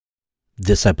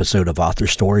This episode of Author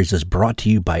Stories is brought to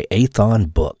you by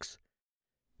Athon Books.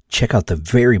 Check out the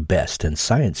very best in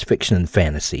science fiction and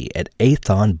fantasy at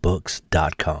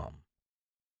athonbooks.com.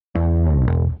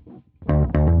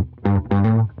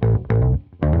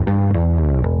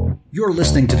 You're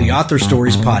listening to the Author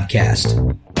Stories podcast,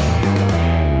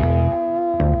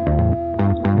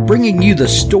 bringing you the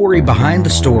story behind the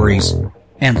stories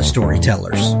and the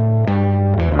storytellers.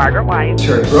 Margaret White,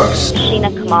 Terry Brooks,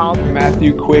 Sheena Kamal,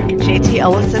 Matthew Quick, JT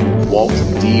Ellison, Walt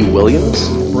D. Williams,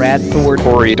 Brad Ford,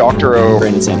 Corey Doctorow,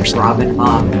 Brandon Sanderson, Robin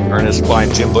Mott, Ernest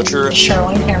Klein, Jim Butcher,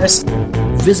 Sherwin Harris.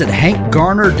 Visit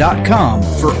hankgarner.com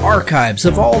for archives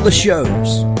of all the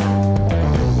shows.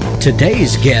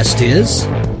 Today's guest is...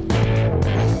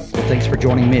 Well, thanks for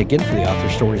joining me again for the Author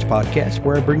Stories podcast,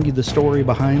 where I bring you the story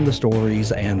behind the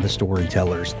stories and the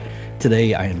storytellers.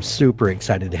 Today, I am super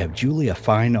excited to have Julia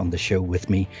Fine on the show with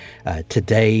me.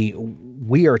 Today,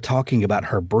 we are talking about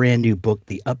her brand new book,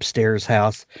 The Upstairs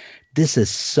House. This is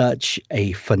such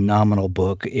a phenomenal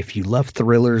book. If you love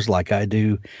thrillers like I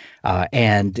do,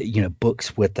 and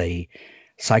books with a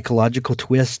psychological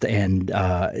twist, and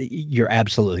you're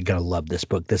absolutely going to love this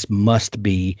book. This must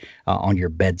be on your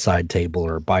bedside table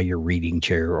or by your reading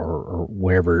chair or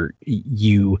wherever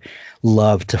you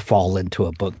love to fall into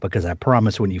a book, because I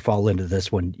promise when you fall into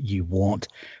this one, you won't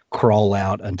crawl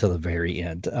out until the very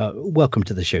end. Welcome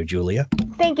to the show, Julia.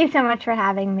 Thank you so much for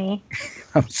having me.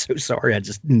 I'm so sorry. I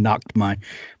just knocked my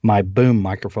boom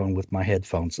microphone with my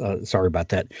headphones. Sorry about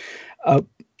that.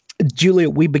 Julia,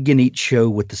 we begin each show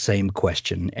with the same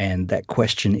question, and that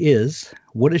question is,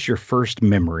 what is your first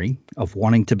memory of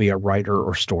wanting to be a writer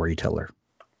or storyteller?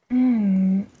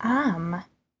 My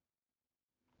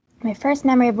first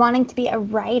memory of wanting to be a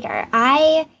writer.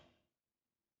 I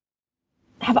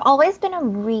have always been a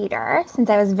reader since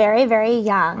I was very, very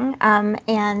young,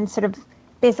 and sort of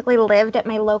basically lived at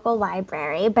my local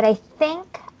library. But I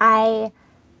think I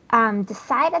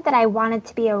decided that I wanted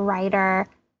to be a writer.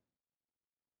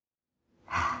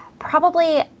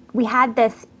 Probably we had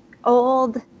this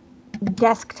old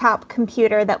desktop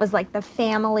computer that was like the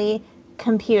family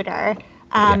computer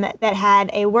that had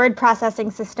a word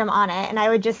processing system on it. And I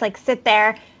would just like sit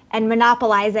there and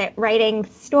monopolize it writing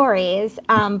stories.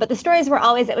 But the stories were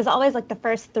it was always like the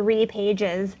first 3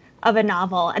 pages of a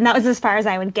novel. And that was as far as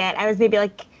I would get. I was maybe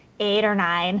like 8 or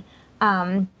 9.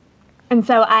 And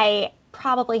so I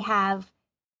probably have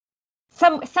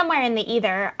somewhere in the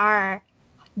ether are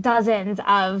dozens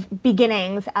of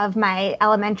beginnings of my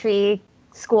elementary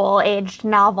school aged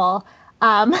novel.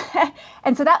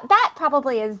 And so that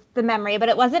probably is the memory, but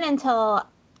it wasn't until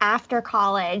after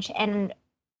college and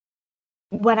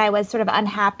when I was sort of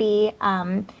unhappy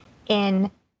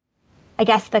in, I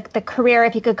guess, the career,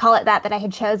 if you could call it that I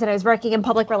had chosen. I was working in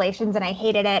public relations and I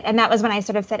hated it. And that was when I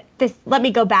sort of said, let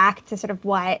me go back to sort of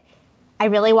what I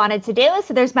really wanted to do.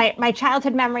 So there's my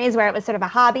childhood memories where it was sort of a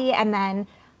hobby. And then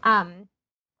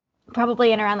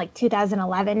probably in around like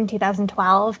 2011,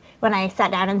 2012, when I sat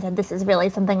down and said, this is really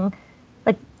something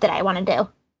like that I want to do.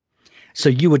 So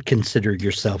you would consider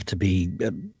yourself to be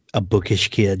a bookish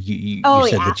kid? You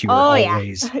said that you were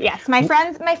always... Yeah. Yes, my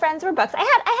friends were books. I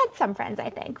had some friends, I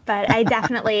think, but I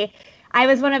definitely... I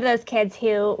was one of those kids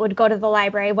who would go to the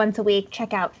library once a week,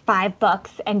 check out 5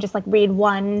 books, and just like read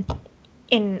one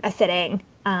in a sitting.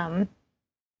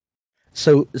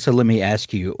 So let me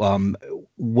ask you,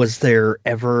 was there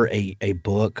ever a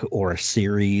book or a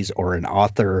series or an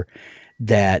author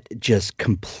that just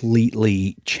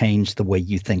completely changed the way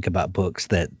you think about books,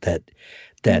 that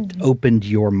opened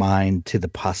your mind to the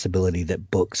possibility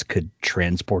that books could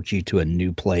transport you to a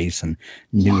new place and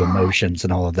new emotions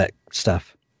and all of that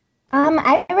stuff?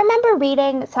 I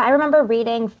remember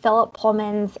reading Philip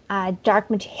Pullman's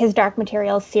his Dark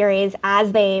Materials series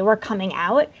as they were coming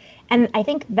out, and I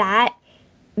think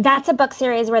that's a book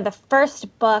series where the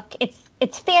first book,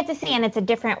 it's fantasy and it's a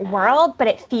different world, but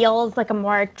it feels like a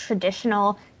more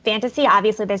traditional fantasy.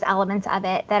 Obviously, there's elements of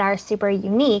it that are super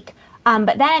unique.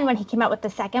 But then when he came out with the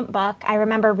second book, I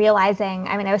remember realizing,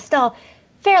 I was still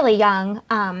fairly young,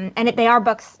 and they are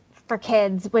books for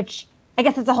kids, which I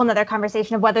guess it's a whole nother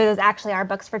conversation of whether those actually are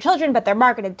books for children, but they're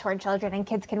marketed toward children and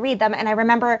kids can read them. And I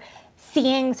remember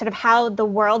seeing sort of how the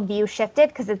worldview shifted,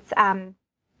 because it's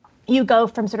you go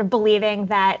from sort of believing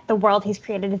that the world he's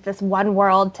created is this one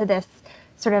world to this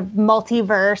sort of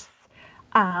multiverse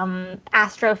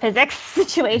astrophysics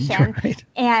situation. Right.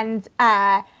 And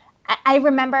I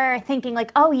remember thinking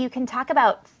like, oh, you can talk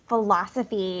about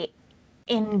philosophy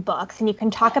in books and you can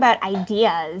talk about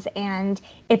ideas, and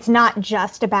it's not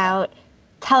just about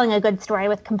telling a good story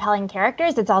with compelling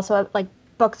characters. It's also like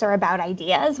books are about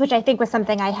ideas, which I think was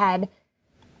something I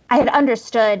I had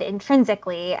understood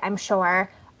intrinsically, I'm sure.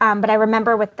 But I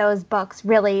remember with those books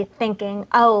really thinking,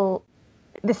 oh,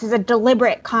 this is a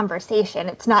deliberate conversation.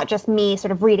 It's not just me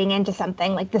sort of reading into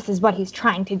something. Like, this is what he's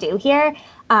trying to do here.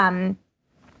 And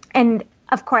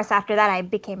of course, after that, I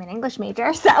became an English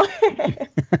major. So,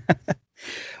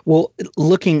 well,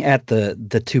 looking at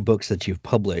the two books that you've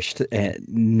published,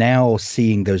 now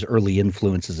seeing those early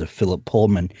influences of Philip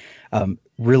Pullman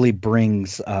really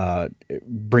brings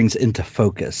into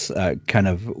focus kind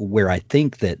of where I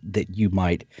think that you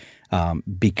might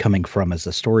be coming from as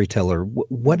a storyteller.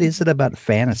 What is it about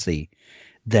fantasy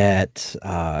that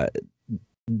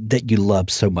you love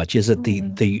so much? Is it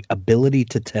the ability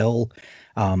to tell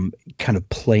kind of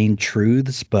plain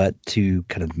truths, but to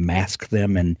kind of mask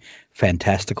them in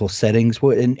fantastical settings?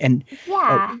 What is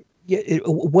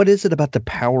it about the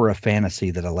power of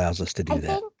fantasy that allows us to do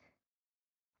that?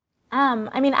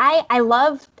 I mean, I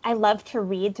love to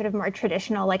read sort of more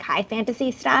traditional, like high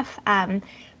fantasy stuff.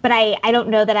 But I don't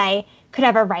know that I could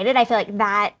ever write it. I feel like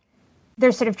that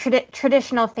there's sort of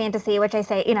traditional fantasy, which I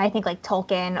say, I think like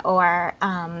Tolkien or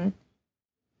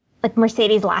like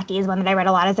Mercedes Lackey is one that I read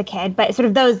a lot as a kid. But sort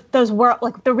of those world,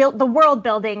 like the world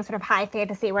building sort of high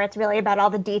fantasy where it's really about all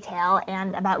the detail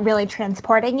and about really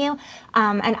transporting you.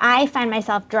 And I find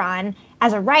myself drawn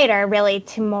as a writer really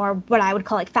to more what I would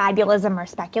call like fabulism or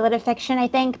speculative fiction, I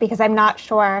think, because I'm not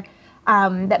sure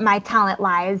that my talent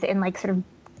lies in like sort of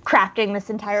crafting this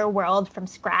entire world from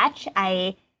scratch.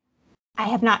 I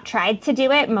have not tried to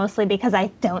do it, mostly because I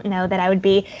don't know that I would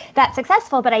be that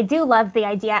successful, but I do love the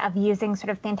idea of using sort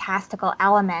of fantastical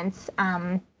elements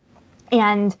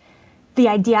and the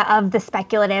idea of the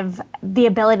speculative, the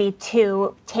ability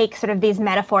to take sort of these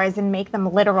metaphors and make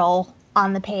them literal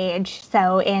on the page.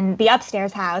 So in The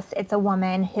Upstairs House, it's a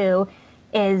woman who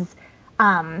is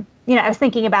I was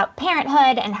thinking about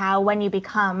parenthood and how when you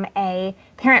become a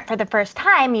parent for the first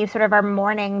time, you sort of are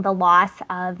mourning the loss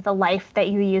of the life that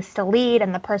you used to lead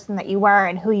and the person that you were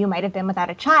and who you might have been without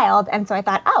a child. And so I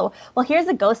thought, oh, well, here's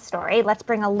a ghost story. Let's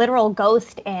bring a literal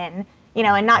ghost in,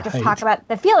 and not just talk about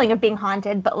the feeling of being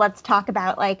haunted, but let's talk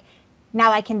about like,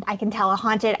 now I can tell a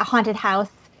haunted house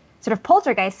sort of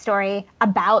poltergeist story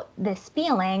about this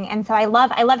feeling. And so I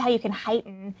love how you can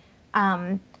heighten,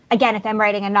 again, if I'm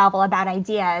writing a novel about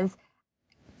ideas,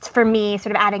 for me,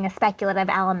 sort of adding a speculative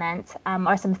element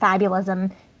or some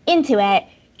fabulism into it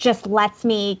just lets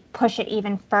me push it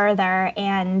even further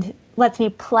and lets me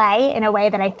play in a way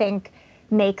that I think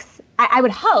I would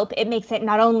hope it makes it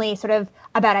not only sort of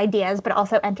about ideas, but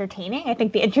also entertaining. I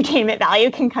think the entertainment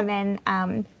value can come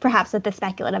in perhaps with the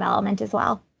speculative element as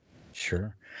well.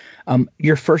 Sure.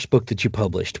 Your first book that you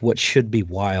published, What Should Be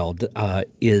Wild,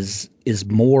 is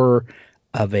more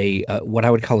of a what I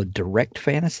would call a direct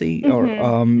fantasy, or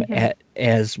and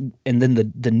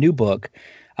then the new book,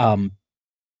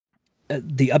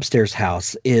 The Upstairs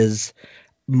House, is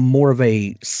more of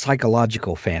a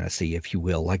psychological fantasy, if you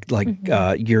will. Like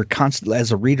you're constantly,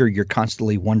 as a reader, you're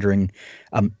constantly wondering,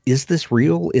 is this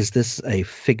real? Is this a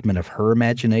figment of her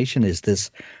imagination? Is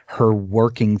this her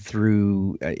working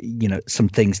through, some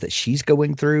things that she's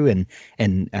going through?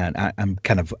 And I'm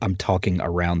talking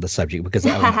around the subject because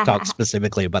I want to talk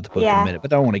specifically about the book in a minute,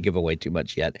 but I don't want to give away too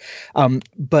much yet.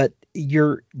 But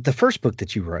the first book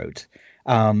that you wrote,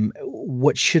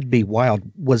 What Should Be Wild,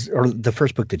 or the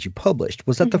first book that you published,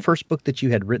 was that the first book that you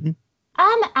had written?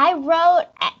 I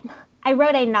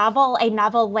wrote a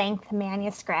novel length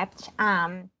manuscript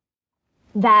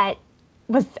that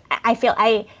was,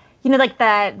 like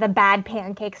the bad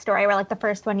pancake story where like the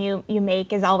first one you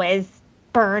make is always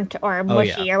burnt or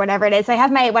mushy or whatever it is. So I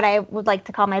have what I would like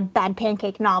to call my bad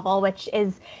pancake novel, which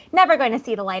is never going to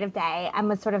see the light of day, and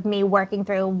was sort of me working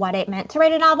through what it meant to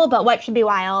write a novel. But What Should Be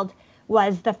Wild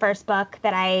was the first book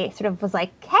that I sort of was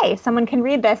like, hey, someone can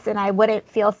read this and I wouldn't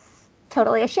feel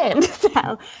totally ashamed.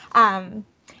 So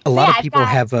a lot of people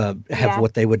have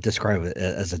what they would describe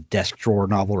as a desk drawer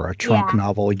novel or a trunk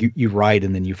novel. You write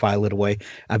and then you file it away.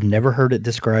 I've never heard it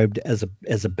described as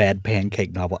a bad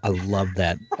pancake novel. I love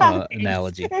that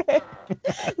analogy.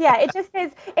 Yeah, it just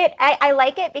is. I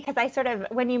like it because I sort of,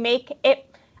 when you make it,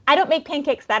 I don't make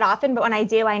pancakes that often, but when I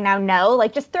do, I now know,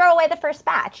 like, just throw away the first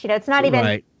batch. It's not even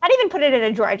not even put it in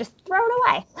a drawer, just throw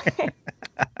it away.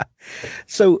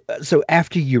 So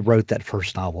after you wrote that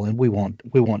first novel, and we won't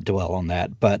dwell on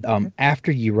that, but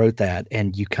after you wrote that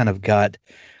and you kind of got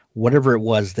whatever it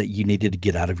was that you needed to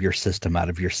get out of your system,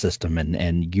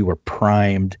 and you were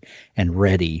primed and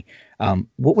ready,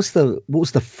 what was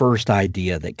the first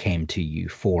idea that came to you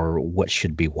for What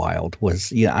Should Be Wild?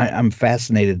 I'm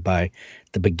fascinated by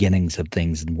the beginnings of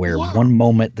things, and where one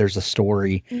moment there's a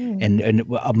story, and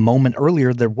a moment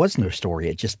earlier there was no story.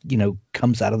 It just,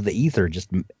 comes out of the ether.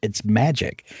 It's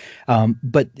magic.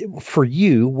 But for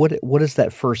you, what is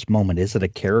that first moment? Is it a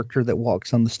character that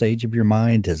walks on the stage of your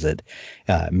mind? Is it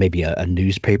maybe a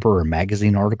newspaper or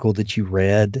magazine article that you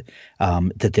read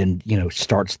that then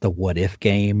starts the what if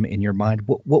game in your mind?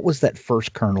 What was that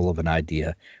first kernel of an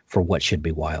idea for What Should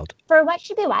Be Wild? For What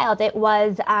Should Be Wild, it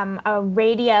was a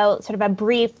radio, sort of a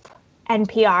brief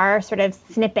NPR sort of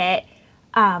snippet.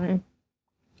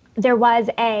 So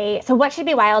What Should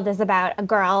Be Wild is about a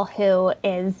girl who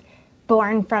is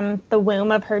born from the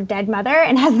womb of her dead mother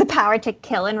and has the power to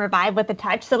kill and revive with a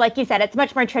touch. So like you said, it's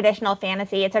much more traditional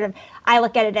fantasy. It's I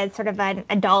look at it as sort of an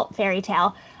adult fairy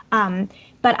tale.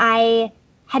 But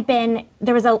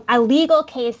there was a legal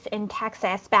case in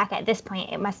Texas back at this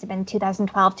point, it must have been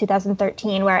 2012,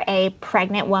 2013, where a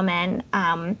pregnant woman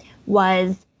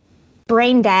was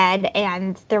brain dead,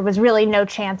 and there was really no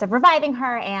chance of reviving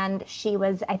her, and she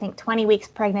was, I think, 20 weeks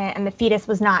pregnant, and the fetus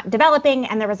was not developing,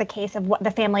 and there was a case of what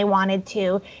the family wanted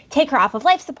to take her off of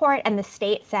life support, and the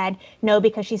state said, no,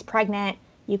 because she's pregnant,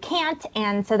 you can't,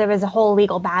 and so there was a whole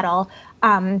legal battle.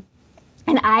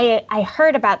 And I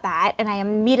heard about that, and I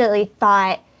immediately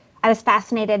thought, I was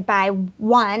fascinated by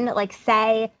one, like,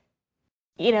 say,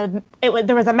 there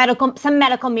was some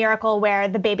medical miracle where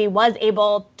the baby was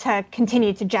able to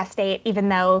continue to gestate, even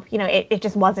though, it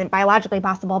just wasn't biologically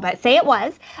possible, but say it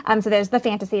was. So there's the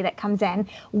fantasy that comes in.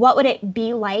 What would it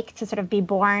be like to sort of be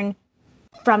born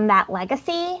from that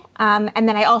legacy? And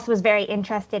then I also was very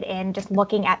interested in just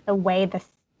looking at the way the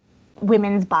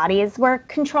women's bodies were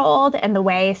controlled and the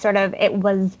way sort of it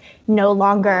was no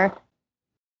longer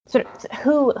sort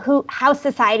of how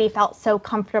society felt so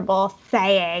comfortable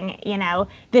saying,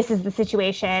 this is the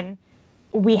situation,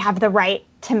 we have the right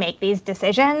to make these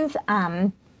decisions.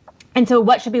 And so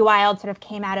What Should Be Wild sort of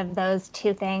came out of those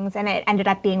two things, and it ended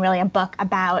up being really a book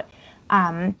about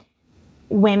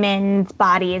women's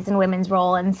bodies and women's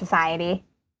role in society.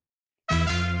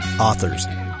 Authors,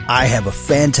 I have a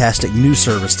fantastic new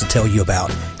service to tell you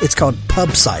about. It's called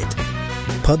PubSite.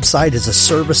 PubSite is a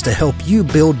service to help you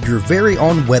build your very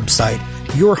own website,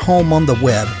 your home on the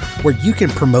web, where you can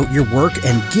promote your work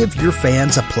and give your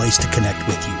fans a place to connect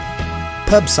with you.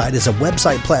 PubSite is a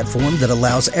website platform that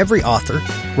allows every author,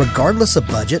 regardless of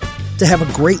budget, to have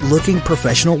a great-looking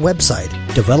professional website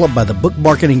developed by the book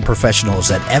marketing professionals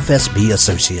at FSB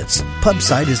Associates.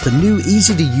 PubSite is the new,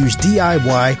 easy-to-use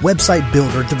DIY website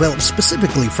builder developed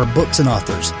specifically for books and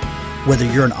authors. Whether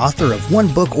you're an author of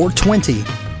one book or 20,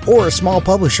 or a small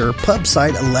publisher,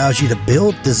 PubSite allows you to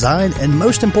build, design, and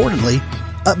most importantly,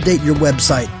 update your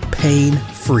website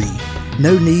pain-free.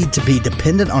 No need to be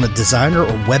dependent on a designer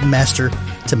or webmaster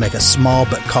to make a small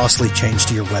but costly change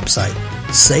to your website.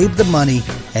 Save the money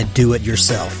and do it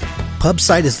yourself.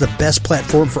 PubSite is the best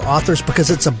platform for authors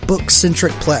because it's a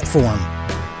book-centric platform.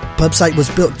 PubSite was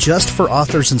built just for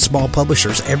authors and small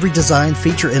publishers. Every design,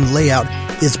 feature, and layout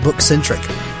is book-centric.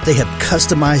 They have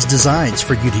customized designs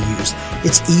for you to use.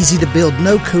 It's easy to build.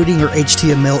 No coding or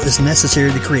HTML is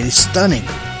necessary to create a stunning,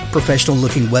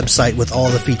 professional-looking website with all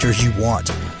the features you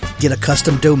want. Get a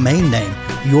custom domain name,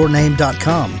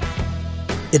 yourname.com.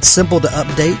 It's simple to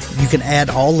update. You can add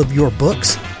all of your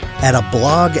books, add a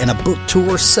blog and a book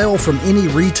tour, sell from any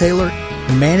retailer,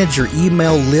 manage your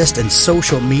email list and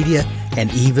social media,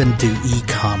 and even do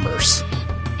e-commerce.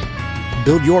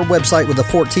 Build your website with a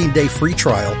 14-day free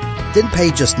trial, then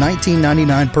pay just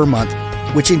 $19.99 per month,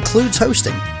 which includes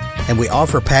hosting. And we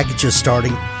offer packages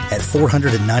starting at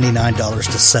 $499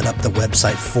 to set up the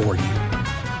website for you.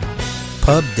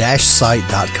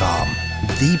 Pub-site.com,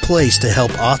 the place to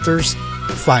help authors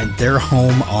find their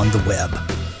home on the web.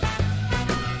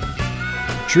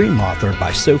 Dream Author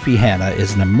by Sophie Hannah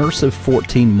is an immersive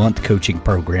 14-month coaching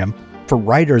program for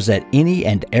writers at any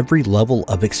and every level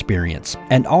of experience,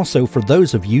 and also for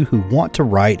those of you who want to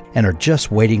write and are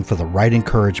just waiting for the right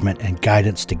encouragement and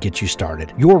guidance to get you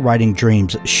started. Your writing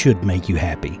dreams should make you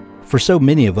happy. For so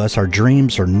many of us, our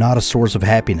dreams are not a source of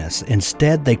happiness.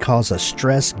 Instead, they cause us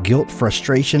stress, guilt,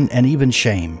 frustration, and even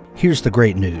shame. Here's the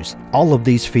great news. All of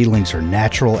these feelings are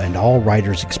natural and all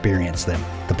writers experience them.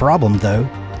 The problem, though,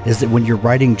 is that when your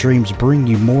writing dreams bring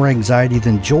you more anxiety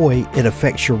than joy, it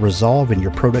affects your resolve and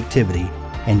your productivity,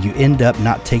 and you end up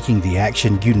not taking the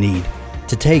action you need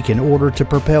to take in order to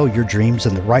propel your dreams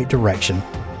in the right direction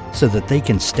so that they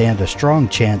can stand a strong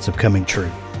chance of coming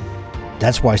true.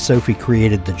 That's why Sophie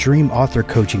created the Dream Author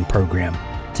Coaching Program,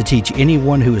 to teach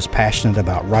anyone who is passionate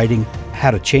about writing how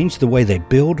to change the way they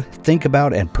build, think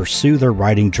about, and pursue their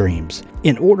writing dreams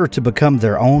in order to become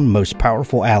their own most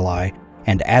powerful ally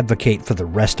and advocate for the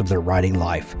rest of their writing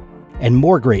life. And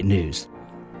more great news.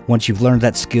 Once you've learned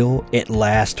that skill, it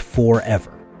lasts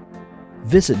forever.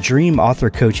 Visit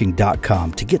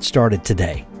dreamauthorcoaching.com to get started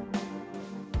today.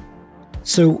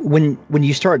 So when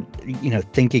you start,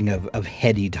 thinking of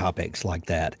heady topics like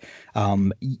that,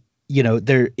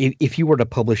 if you were to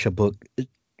publish a book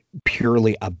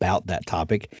purely about that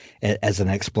topic as an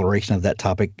exploration of that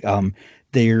topic,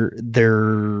 there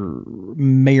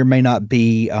may or may not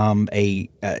be a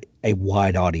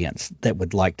wide audience that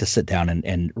would like to sit down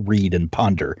and read and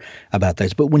ponder about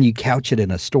those. But when you couch it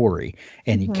in a story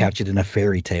and you couch it in a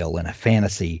fairy tale and a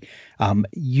fantasy,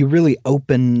 you really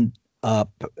open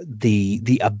up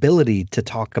the ability to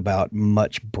talk about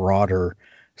much broader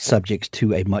subjects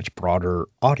to a much broader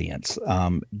audience.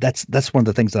 That's one of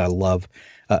the things that I love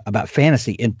about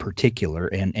fantasy in particular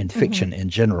and fiction in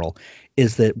general,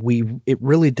 is that it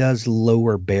really does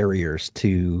lower barriers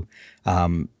to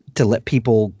let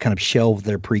people kind of shelve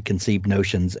their preconceived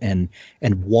notions and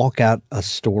walk out a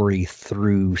story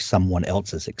through someone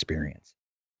else's experience.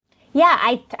 Yeah,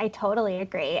 I totally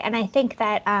agree. And I think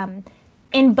that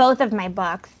in both of my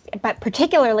books, but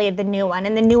particularly the new one,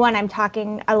 and the new one I'm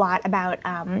talking a lot about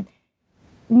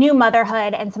new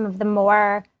motherhood and some of the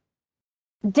more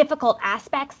difficult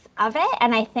aspects of it.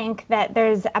 And I think that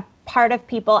there's a part of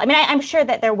people, I'm sure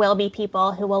that there will be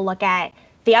people who will look at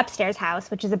The Upstairs House,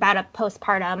 which is about a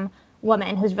postpartum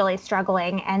woman who's really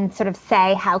struggling, and sort of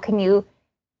say, how can you,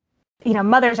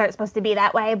 mothers aren't supposed to be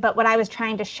that way. But what I was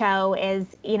trying to show is,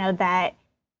 that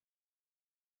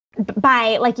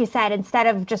by, like you said, instead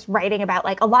of just writing about,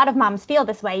 like, a lot of moms feel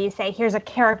this way, you say, here's a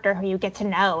character who you get to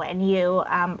know and you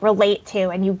relate to,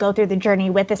 and you go through the journey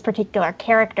with this particular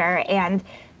character. And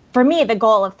for me, the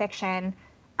goal of fiction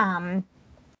and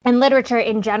literature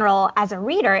in general as a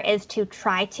reader is to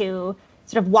try to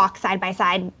sort of walk side by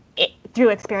side through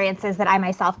experiences that I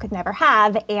myself could never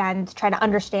have, and try to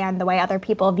understand the way other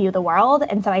people view the world.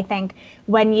 And so I think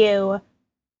when you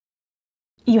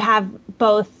have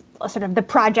both sort of the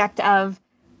project of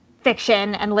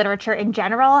fiction and literature in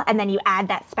general, and then you add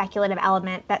that speculative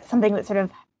element, that's something that sort of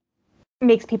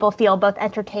makes people feel both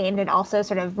entertained and also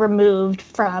sort of removed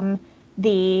from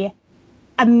the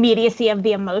immediacy of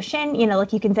the emotion.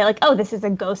 Like you can say, like, oh, this is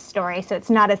a ghost story, so it's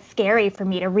not as scary for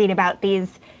me to read about these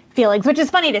feelings, which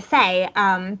is funny to say,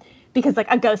 because, like,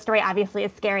 a ghost story obviously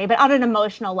is scary, but on an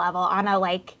emotional level, on a,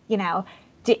 like,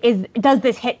 does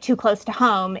this hit too close to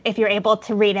home if you're able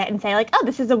to read it and say, like, oh,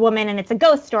 this is a woman and it's a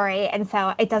ghost story. And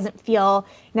so it doesn't feel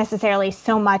necessarily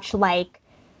so much like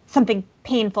something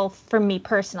painful for me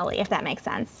personally, if that makes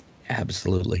sense.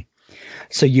 Absolutely.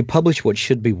 So you published What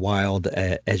Should Be Wild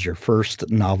as your first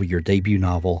novel, your debut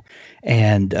novel.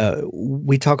 And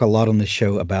we talk a lot on this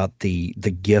show about the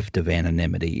gift of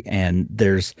anonymity. And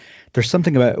there's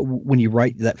something about when you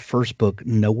write that first book,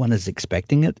 no one is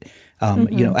expecting it.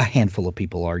 A handful of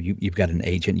people are. You've got an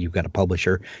agent, you've got a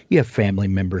publisher, you have family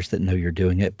members that know you're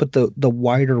doing it. But the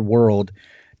wider world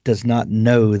does not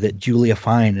know that Julia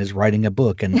Fine is writing a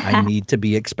book and I need to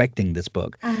be expecting this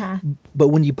book. But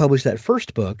when you publish that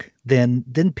first book, then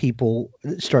people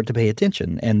start to pay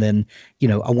attention. And then,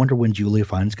 I wonder when Julia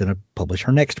Fine's going to publish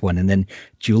her next one. And then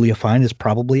Julia Fine is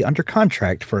probably under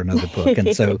contract for another book.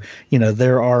 And so,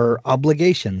 there are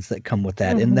obligations that come with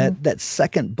that. And that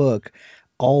second book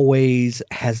always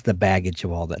has the baggage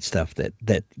of all that stuff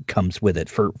that comes with it,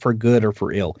 for good or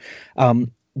for ill.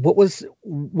 What was,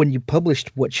 when you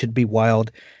published What Should Be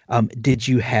Wild, did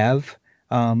you have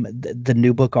the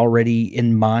new book already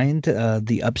in mind?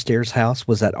 The Upstairs House,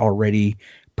 was that already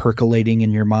percolating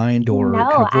in your mind, or No,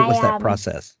 what was that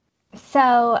process?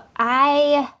 So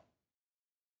I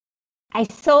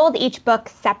sold each book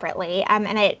separately,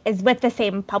 and it is with the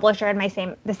same publisher and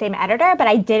the same editor, but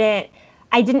I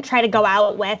didn't try to go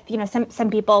out with,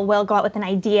 some people will go out with an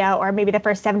idea or maybe the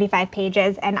first 75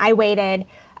 pages. And I waited,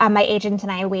 my agent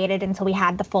and I waited until we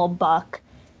had the full book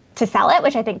to sell it,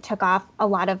 which I think took off a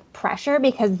lot of pressure,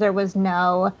 because there was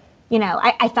no,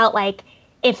 I felt like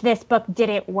if this book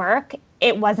didn't work,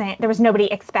 there was nobody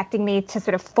expecting me to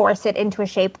sort of force it into a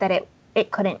shape that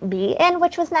it couldn't be in,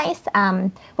 which was nice.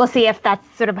 We'll see if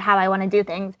that's sort of how I want to do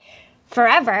things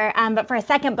forever. But for a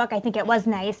second book, I think it was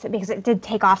nice because it did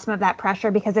take off some of that pressure,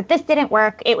 because if this didn't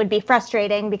work, it would be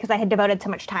frustrating because I had devoted so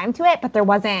much time to it, but there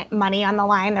wasn't money on the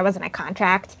line. There wasn't a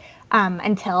contract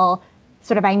until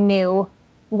sort of I knew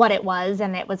what it was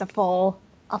and it was a full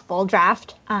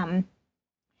draft.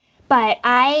 But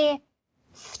I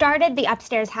started The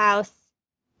Upstairs House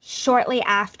shortly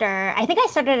after. I think I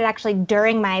started it actually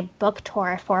during my book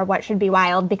tour for What Should Be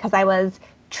Wild, because I was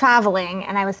traveling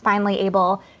and I was finally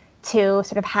able to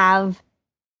sort of have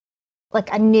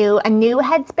like a new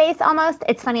headspace almost.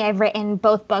 It's funny, I've written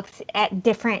both books at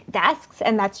different desks,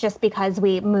 and that's just because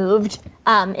we moved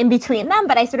in between them.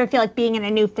 But I sort of feel like being in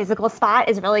a new physical spot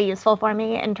is really useful for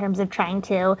me in terms of trying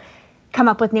to come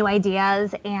up with new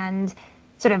ideas and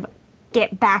sort of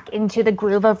get back into the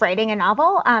groove of writing a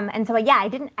novel. And so, yeah,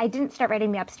 I didn't start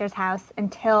writing The Upstairs House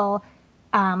until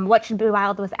What Should Be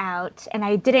Wild was out, and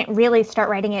I didn't really start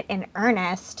writing it in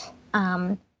earnest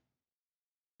until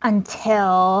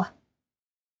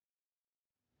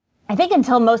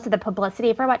most of the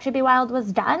publicity for What Should Be Wild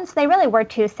was done. So they really were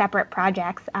two separate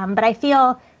projects. But I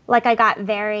feel like I got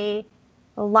very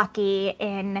lucky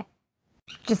in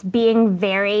just being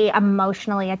very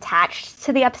emotionally attached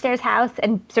to The Upstairs House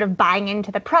and sort of buying into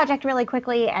the project really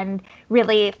quickly and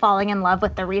really falling in love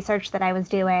with the research that I was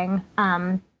doing.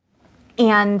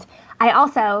 And I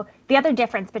also, the other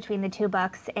difference between the two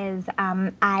books is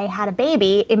I had a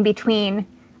baby in between.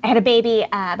 I had a baby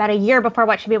about a year before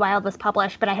What Should Be Wild was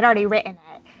published, but I had already written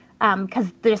it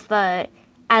because there's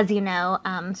as you know,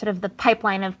 sort of the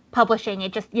pipeline of publishing.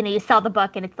 It just, you sell the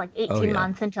book and it's like 18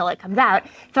 months until it comes out.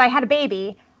 So I had a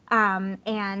baby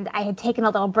and I had taken a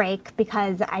little break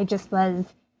because I just was,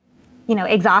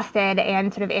 exhausted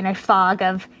and sort of in a fog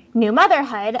of new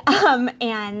motherhood.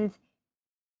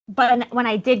 But when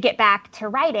I did get back to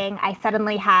writing, I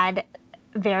suddenly had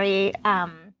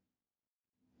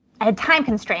I had time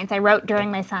constraints. I wrote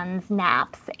during my son's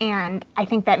naps, and I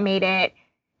think that made it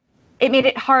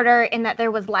harder in that there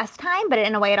was less time, but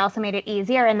in a way it also made it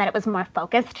easier in that it was more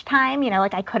focused time.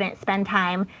 Like I couldn't spend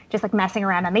time just like messing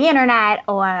around on the internet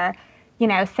or,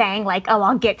 saying like, oh,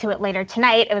 I'll get to it later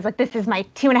tonight. It was like, this is my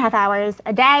 2.5 hours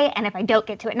a day, and if I don't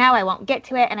get to it now, I won't get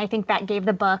to it. And I think that gave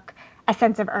the book a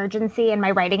sense of urgency, and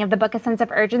my writing of the book a sense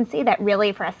of urgency that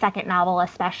really, for a second novel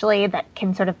especially, that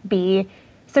can sort of be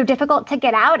so difficult to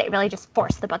get out, it really just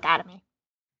forced the book out of me.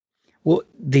 Well,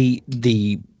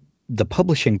 the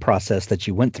publishing process that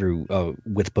you went through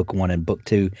with book one and book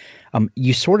two,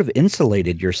 you sort of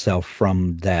insulated yourself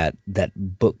from that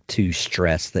book two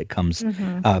stress that comes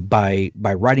by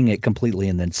writing it completely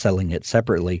and then selling it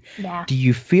separately. Yeah. Do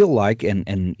you feel like,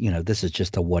 and this is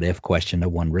just a what if question, no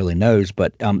one really knows,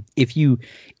 but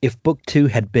if book two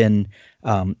had been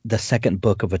the second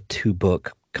book of a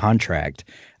 2-book contract,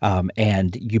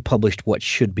 and you published What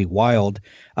Should Be Wild,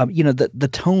 the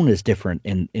tone is different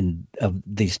in of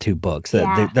these 2 books.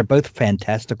 Yeah. They're both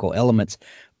fantastical elements,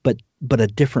 but a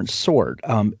different sort.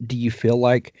 Do you feel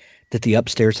like that The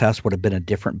Upstairs House would have been a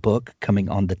different book coming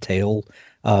on the tail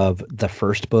of the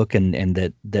first book, and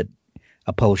that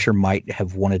a publisher might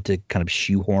have wanted to kind of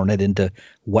shoehorn it into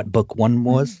what book one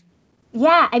was?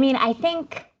 Yeah, I mean, I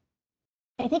think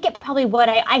it probably would.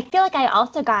 I feel like I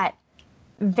also got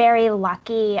very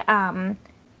lucky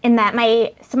in that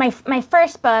my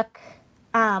first book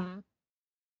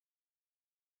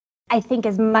I think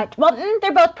is much, well,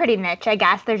 they're both pretty niche, I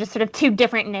guess. They're just sort of 2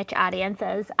 different niche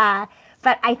audiences.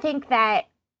 But I think that,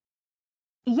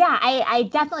 yeah, I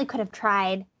definitely could have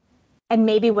tried and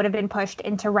maybe would have been pushed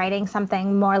into writing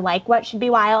something more like What Should Be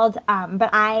Wild. But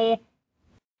I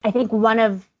think one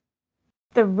of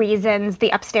the reasons The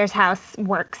Upstairs House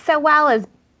works so well is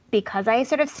because I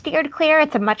sort of steered clear.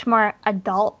 It's a much more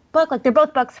adult book. Like, they're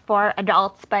both books for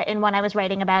adults, but in one I was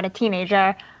writing about a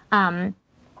teenager. And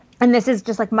this is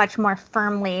just like much more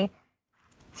firmly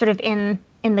sort of in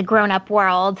the grown-up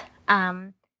world.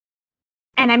 And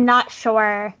I'm not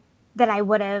sure that I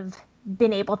would have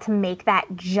been able to make that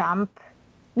jump.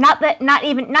 Not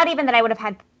even that I would have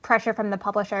had pressure from the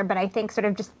publisher, but I think sort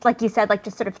of just like you said, like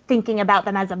just sort of thinking about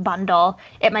them as a bundle,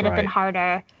 it might have been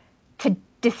harder to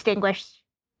distinguish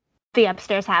The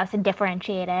Upstairs House and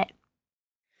differentiate it.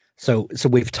 So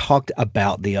we've talked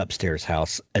about The Upstairs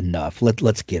House enough.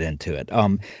 Let's get into it.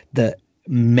 The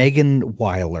Megan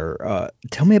Weiler.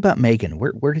 Tell me about Megan.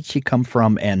 Where did she come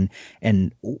from, and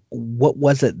what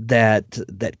was it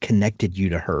that connected you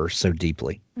to her so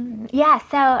deeply? Yeah.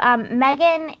 So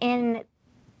Megan in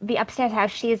The Upstairs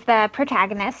House, she's the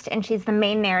protagonist and she's the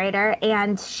main narrator,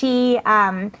 and she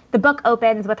the book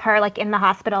opens with her like in the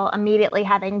hospital immediately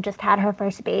having just had her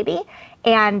first baby,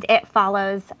 and it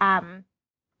follows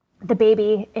the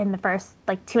baby in the first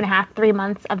like 2.5-3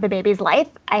 months of the baby's life.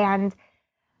 And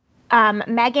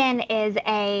Megan is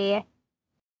a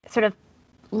sort of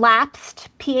lapsed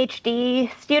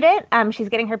PhD student. She's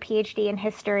getting her PhD in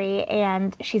history,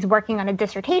 and she's working on a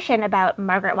dissertation about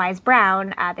Margaret Wise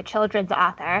Brown, the children's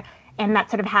author. And that's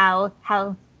sort of how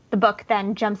the book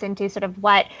then jumps into sort of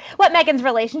what Megan's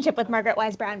relationship with Margaret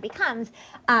Wise Brown becomes.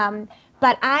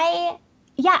 But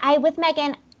with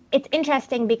Megan, it's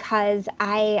interesting because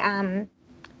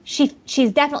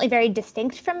she's definitely very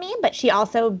distinct from me, but she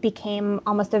also became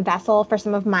almost a vessel for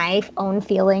some of my own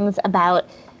feelings about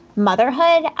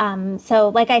motherhood. So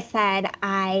like I said,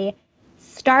 I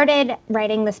started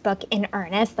writing this book in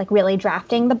earnest, like really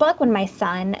drafting the book when my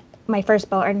son, my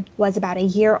firstborn, was about a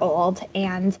year old.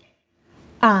 And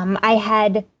I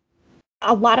had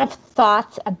a lot of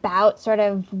thoughts about sort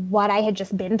of what I had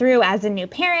just been through as a new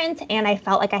parent. And I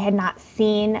felt like I had not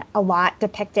seen a lot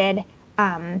depicted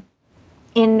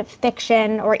in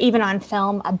fiction or even on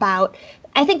film about,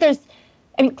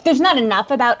 there's not enough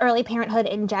about early parenthood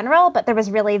in general, but there was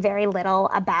really very little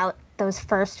about those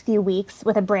first few weeks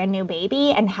with a brand new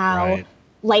baby and how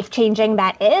life-changing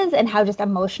that is and how just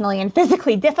emotionally and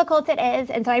physically difficult it is.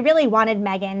 And so I really wanted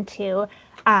Megan to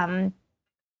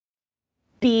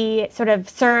be sort of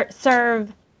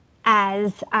serve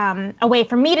as a way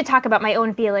for me to talk about my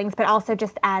own feelings, but also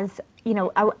just as,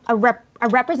 a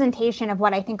representation of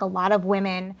what I think a lot of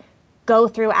women go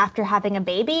through after having a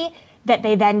baby that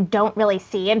they then don't really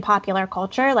see in popular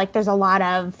culture. Like there's a lot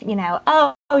of,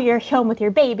 oh, you're home with your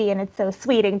baby and it's so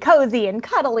sweet and cozy and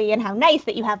cuddly and how nice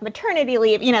that you have maternity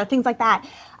leave, things like that.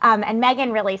 And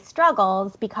Megan really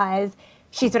struggles because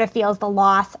she sort of feels the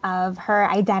loss of her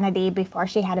identity before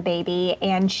she had a baby,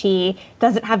 and she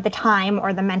doesn't have the time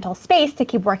or the mental space to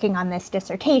keep working on this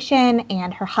dissertation.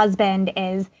 And her husband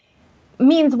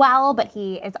means well, but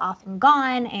he is often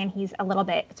gone and he's a little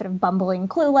bit sort of bumbling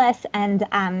clueless.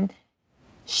 And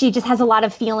she just has a lot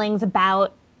of feelings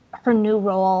about her new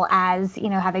role as,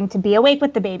 having to be awake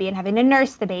with the baby and having to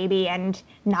nurse the baby and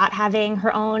not having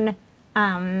her own,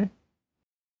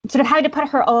 sort of having to put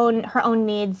her own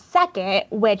needs second,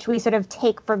 which we sort of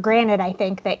take for granted. I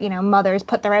think that, mothers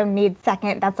put their own needs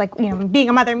second. That's like, being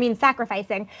a mother means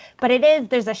sacrificing, but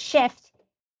there's a shift.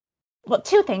 Well,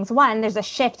 two things. One, there's a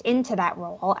shift into that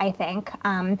role, I think,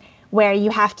 where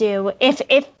you have to,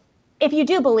 if you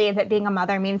do believe that being a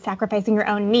mother means sacrificing your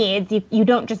own needs, you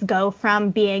don't just go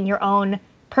from being your own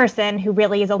person who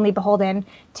really is only beholden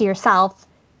to yourself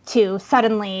to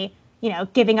suddenly,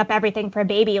 giving up everything for a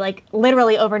baby, like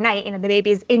literally overnight, the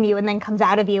baby's in you and then comes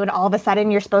out of you and all of a sudden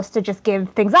you're supposed to just give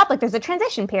things up. Like there's a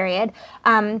transition period.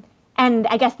 And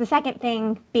I guess the second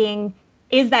thing being,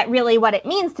 is that really what it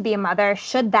means to be a mother?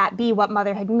 Should that be what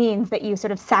motherhood means, that you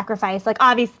sort of sacrifice? Like,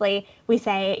 obviously, we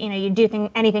say, you do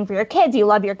anything for your kids, you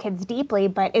love your kids deeply,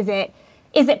 but is it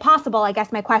possible? I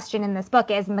guess my question in this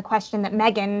book is, and the question that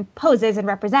Megan poses and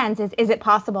represents is it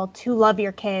possible to love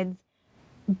your kids,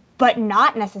 but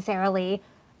not necessarily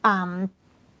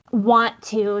want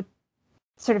to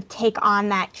sort of take on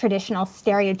that traditional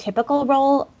stereotypical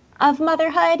role of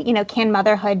motherhood? Can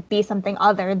motherhood be something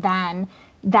other than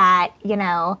that,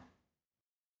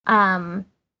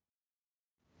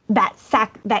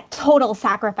 that total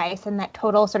sacrifice and that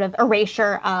total sort of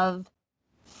erasure of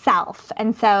self?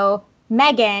 And so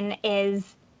Megan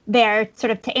is there sort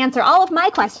of to answer all of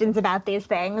my questions about these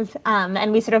things.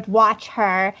 And we sort of watch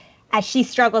her as she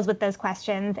struggles with those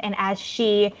questions and as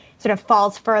she sort of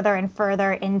falls further and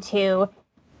further into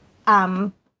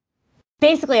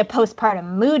basically a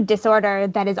postpartum mood disorder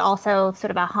that is also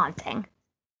sort of a haunting.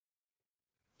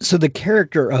 So the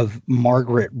character of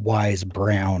Margaret Wise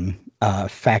Brown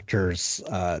factors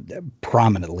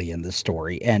prominently in the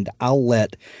story, and I'll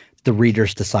let the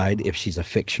readers decide if she's a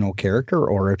fictional character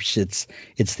or if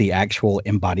it's the actual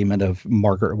embodiment of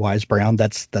Margaret Wise Brown.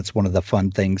 That's one of the fun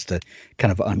things to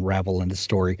kind of unravel in the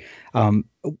story.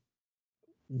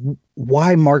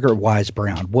 Why Margaret Wise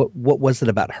Brown? What was it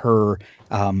about her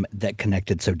that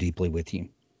connected so deeply with you?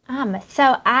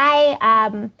 So I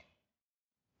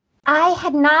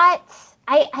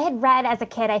had read as a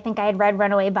kid, I think I had read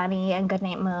Runaway Bunny and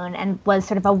Goodnight Moon and was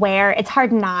sort of aware. It's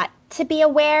hard not to be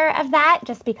aware of that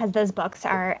just because those books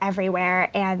are everywhere.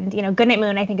 And, Goodnight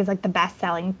Moon, I think, is like the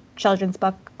best-selling children's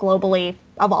book globally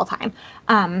of all time.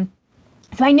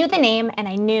 So I knew the name and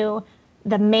I knew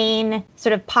the main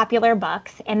sort of popular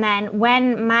books. And then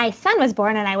when my son was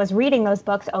born and I was reading those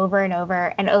books over and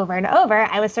over and over and over,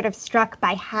 I was sort of struck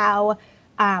by how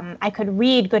I could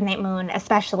read Goodnight Moon,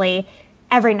 especially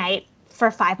every night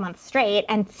for 5 months straight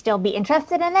and still be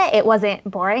interested in it. It wasn't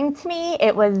boring to me.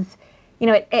 It was,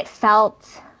 it felt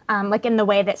like in the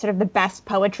way that sort of the best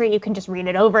poetry, you can just read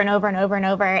it over and over and over and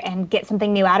over and get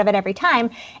something new out of it every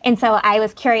time. And so I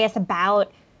was curious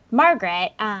about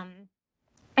Margaret.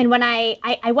 And when I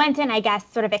went in, I guess,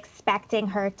 sort of expecting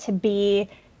her to be,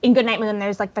 in Goodnight Moon,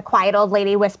 there's like the quiet old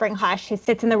lady whispering hush who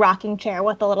sits in the rocking chair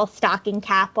with a little stocking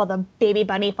cap while the baby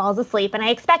bunny falls asleep. And I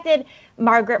expected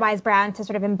Margaret Wise Brown to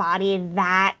sort of embody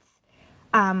that,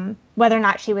 whether or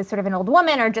not she was sort of an old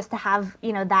woman or just to have,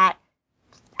 that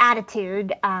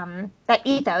attitude, that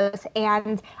ethos.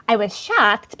 And I was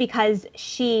shocked because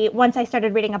once I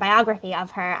started reading a biography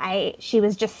of her, she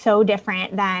was just so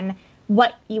different than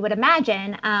what you would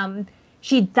imagine.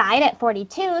 She died at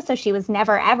 42, so she was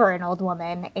never, ever an old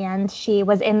woman. And she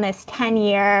was in this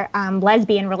 10-year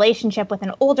lesbian relationship with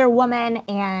an older woman,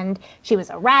 and she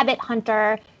was a rabbit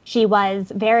hunter. She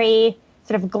was very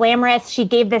sort of glamorous. She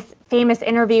gave this famous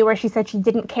interview where she said she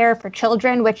didn't care for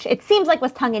children, which it seems like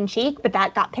was tongue-in-cheek, but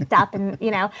that got picked up. And,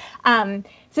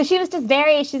 so she was just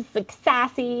she's like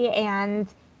sassy and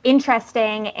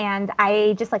interesting, and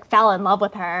I just like fell in love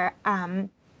with her.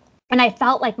 And I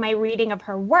felt like my reading of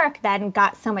her work then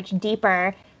got so much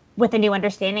deeper with a new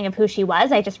understanding of who she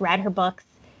was. I just read her books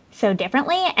so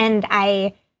differently. And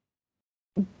I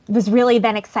was really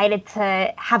then excited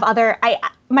to have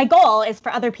my goal is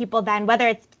for other people then, whether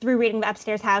it's through reading The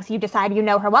Upstairs House, you decide you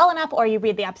know her well enough, or you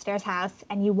read The Upstairs House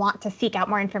and you want to seek out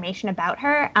more information about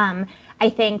her. I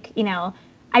think, I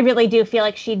really do feel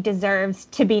like she deserves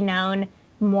to be known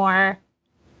more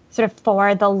sort of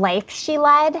for the life she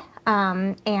led.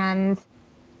 And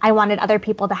I wanted other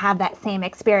people to have that same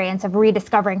experience of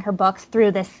rediscovering her books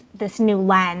through this new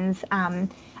lens,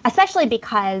 especially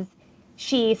because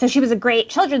she was a great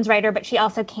children's writer, but she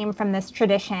also came from this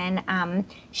tradition.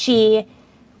 She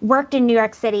worked in New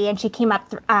York City, and she came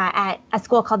up at a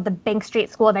school called the Bank Street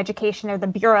School of Education, or the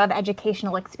Bureau of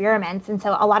Educational Experiments. And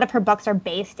so a lot of her books are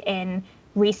based in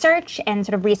research and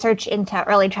sort of research into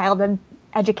early childhood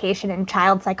education and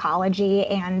child psychology.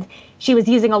 And she was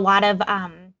using a lot of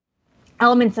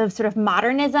elements of sort of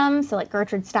modernism. So like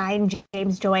Gertrude Stein,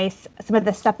 James Joyce, some of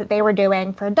the stuff that they were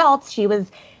doing for adults, she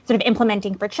was sort of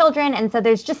implementing for children. And so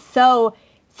there's just so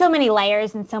many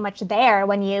layers and so much there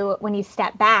when you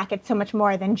step back. It's so much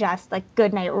more than just like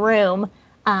Goodnight Room.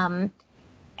 And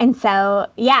so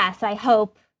I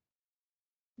hope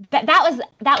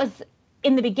that was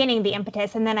in the beginning the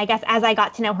impetus. And then I guess as I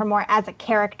got to know her more as a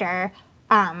character,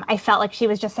 I felt like she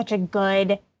was just such a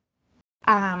good,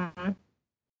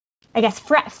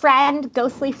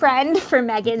 ghostly friend for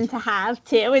Megan to have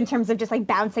too, in terms of just like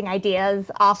bouncing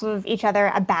ideas off of each other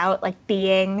about like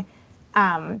being,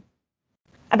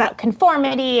 about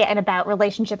conformity and about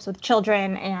relationships with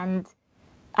children. And,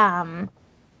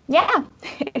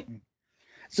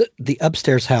 So The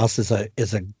Upstairs House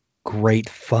is a great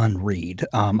fun read.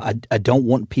 I don't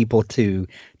want people to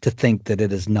think that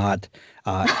it is not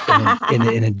an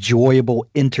enjoyable,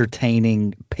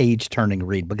 entertaining, page-turning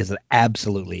read, because it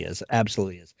absolutely is.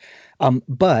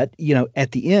 But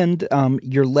at the end,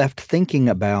 you're left thinking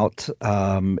about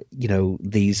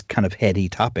these kind of heady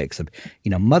topics of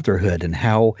motherhood and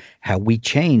how we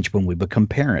change when we become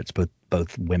parents,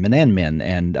 both women and men,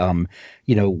 and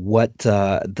what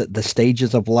the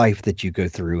stages of life that you go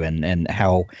through, and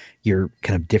how you're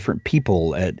kind of different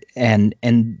people, and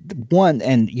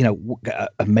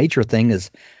a major thing is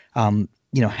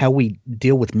how we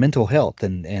deal with mental health,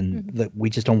 and that we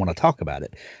just don't want to talk about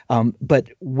it. But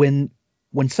when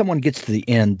someone gets to the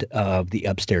end of The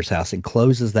Upstairs House and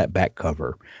closes that back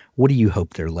cover, what do you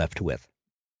hope they're left with?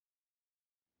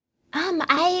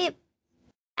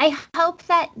 I hope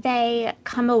that they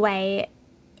come away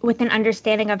with an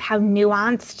understanding of how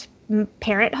nuanced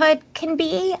parenthood can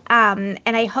be. And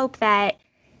I hope that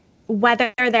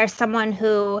whether there's someone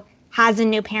who has a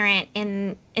new parent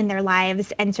in their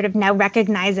lives and sort of now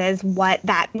recognizes what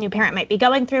that new parent might be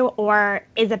going through, or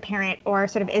is a parent, or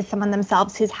sort of is someone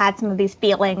themselves who's had some of these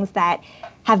feelings that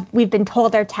we've been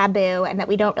told are taboo and that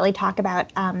we don't really talk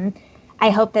about. I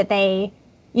hope that they,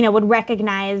 would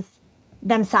recognize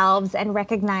themselves and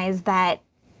recognize that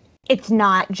it's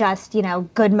not just,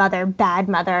 good mother, bad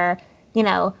mother,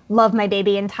 love my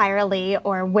baby entirely,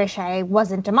 or wish I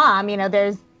wasn't a mom.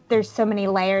 There's so many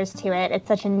layers to it. It's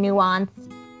such a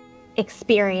nuanced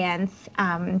experience.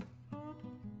 I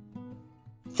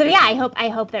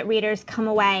hope that readers come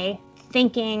away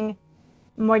thinking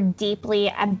more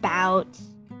deeply about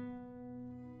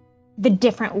the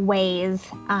different ways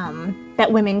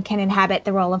that women can inhabit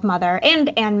the role of mother,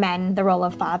 and men the role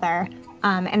of father,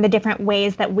 and the different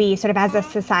ways that we sort of as a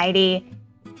society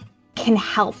can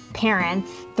help parents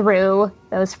through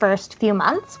those first few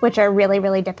months, which are really,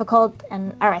 really difficult,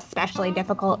 and are especially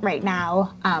difficult right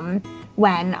now,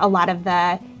 when a lot of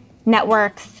the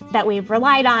networks that we've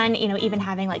relied on, even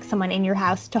having like someone in your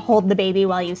house to hold the baby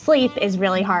while you sleep is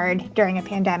really hard during a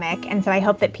pandemic. And so I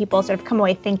hope that people sort of come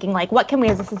away thinking like, what can we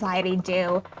as a society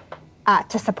do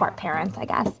to support parents, I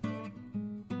guess.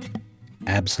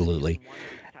 Absolutely.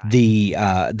 The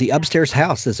Upstairs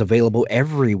House is available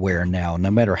everywhere now, no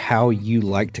matter how you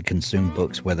like to consume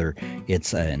books, whether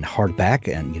it's in hardback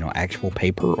and actual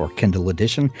paper or Kindle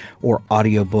edition or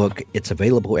audiobook. It's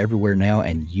available everywhere now,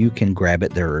 and you can grab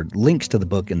it. There are links to the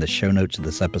book in the show notes of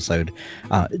this episode.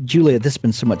 Julia, this has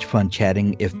been so much fun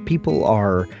chatting. If people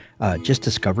are just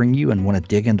discovering you and want to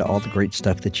dig into all the great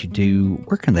stuff that you do,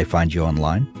 where can they find you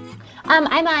online?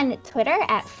 I'm on Twitter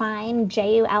at Fine,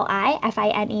 JULI,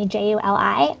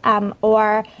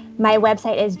 or my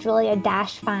website is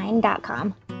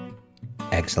julia-fine.com.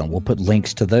 Excellent. We'll put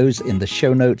links to those in the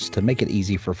show notes to make it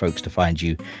easy for folks to find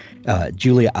you.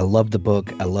 Julia, I love the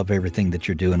book. I love everything that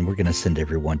you're doing. We're going to send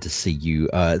everyone to see you.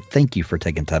 Thank you for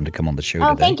taking time to come on the show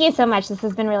today. Thank you so much. This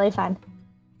has been really fun.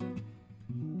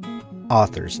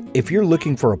 Authors, if you're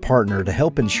looking for a partner to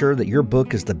help ensure that your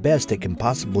book is the best it can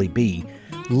possibly be,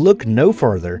 look no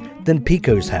further than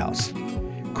Pico's House.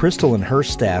 Crystal and her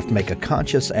staff make a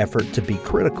conscious effort to be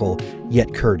critical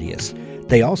yet courteous.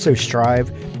 They also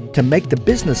strive to make the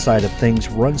business side of things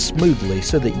run smoothly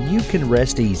so that you can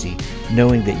rest easy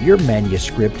knowing that your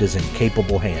manuscript is in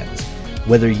capable hands.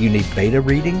 Whether you need beta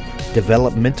reading,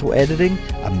 developmental editing,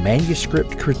 a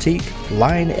manuscript critique,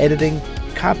 line editing,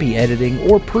 copy editing,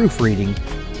 or proofreading,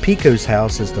 Pico's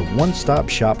House is the one-stop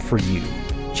shop for you.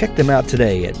 Check them out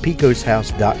today at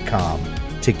picoshouse.com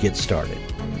to get started.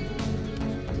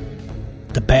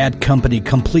 The Bad Company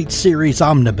Complete Series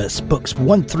Omnibus, Books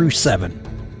 1 through 7.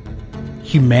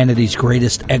 Humanity's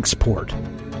Greatest Export,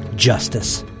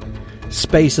 Justice.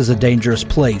 Space is a dangerous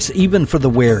place, even for the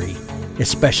wary,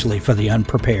 especially for the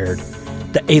unprepared.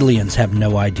 The aliens have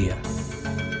no idea.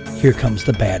 Here comes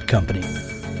The Bad Company.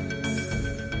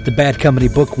 The Bad Company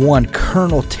Book 1,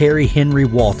 Colonel Terry Henry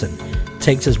Walton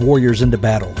takes his warriors into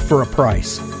battle for a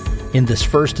price. In this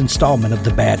first installment of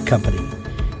The Bad Company,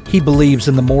 he believes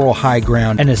in the moral high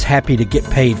ground and is happy to get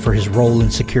paid for his role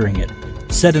in securing it.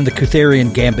 Set in the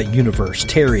Kutherian Gambit universe,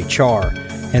 Terry, Char,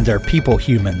 and their people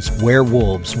humans,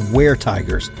 werewolves,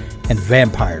 were-tigers, and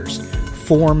vampires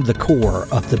form the core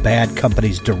of the Bad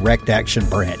Company's direct action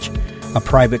branch, a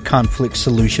private conflict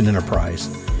solution enterprise.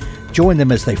 Join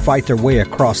them as they fight their way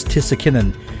across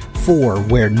Tissakinnon 4,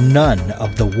 where none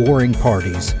of the warring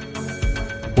parties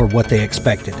were what they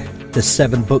expected. The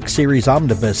 7-book series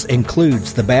omnibus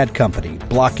includes The Bad Company,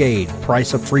 Blockade,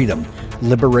 Price of Freedom,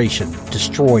 Liberation,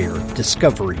 Destroyer,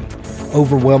 Discovery,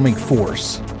 Overwhelming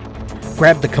Force.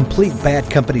 Grab the complete Bad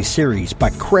Company series by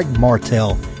Craig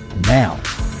Martell now.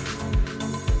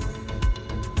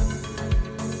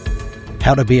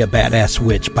 How to Be a Badass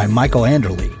Witch by Michael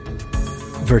Anderle.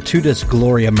 Virtutus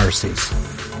Gloria Mercies.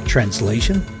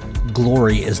 Translation: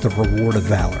 Glory is the reward of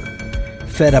valor.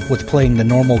 Fed up with playing the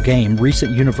normal game,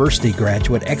 recent university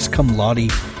graduate, ex-cum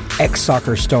laude,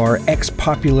 ex-soccer star,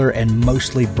 ex-popular and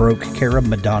mostly broke Cara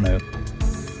Madano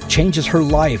changes her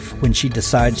life when she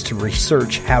decides to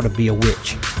research how to be a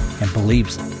witch, and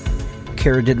believes it.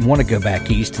 Cara didn't want to go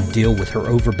back east and deal with her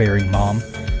overbearing mom,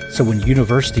 so when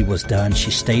university was done,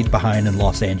 she stayed behind in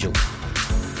Los Angeles.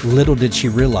 Little did she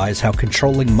realize how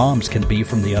controlling moms can be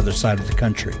from the other side of the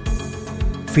country.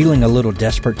 Feeling a little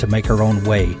desperate to make her own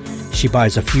way, she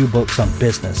buys a few books on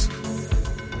business,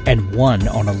 and one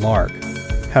on a lark,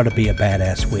 How to Be a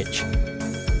Badass Witch.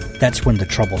 That's when the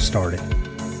trouble started.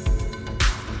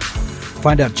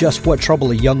 Find out just what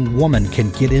trouble a young woman can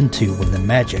get into when the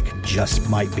magic just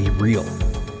might be real.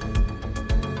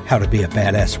 How to Be a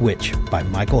Badass Witch by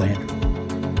Michael Anderle.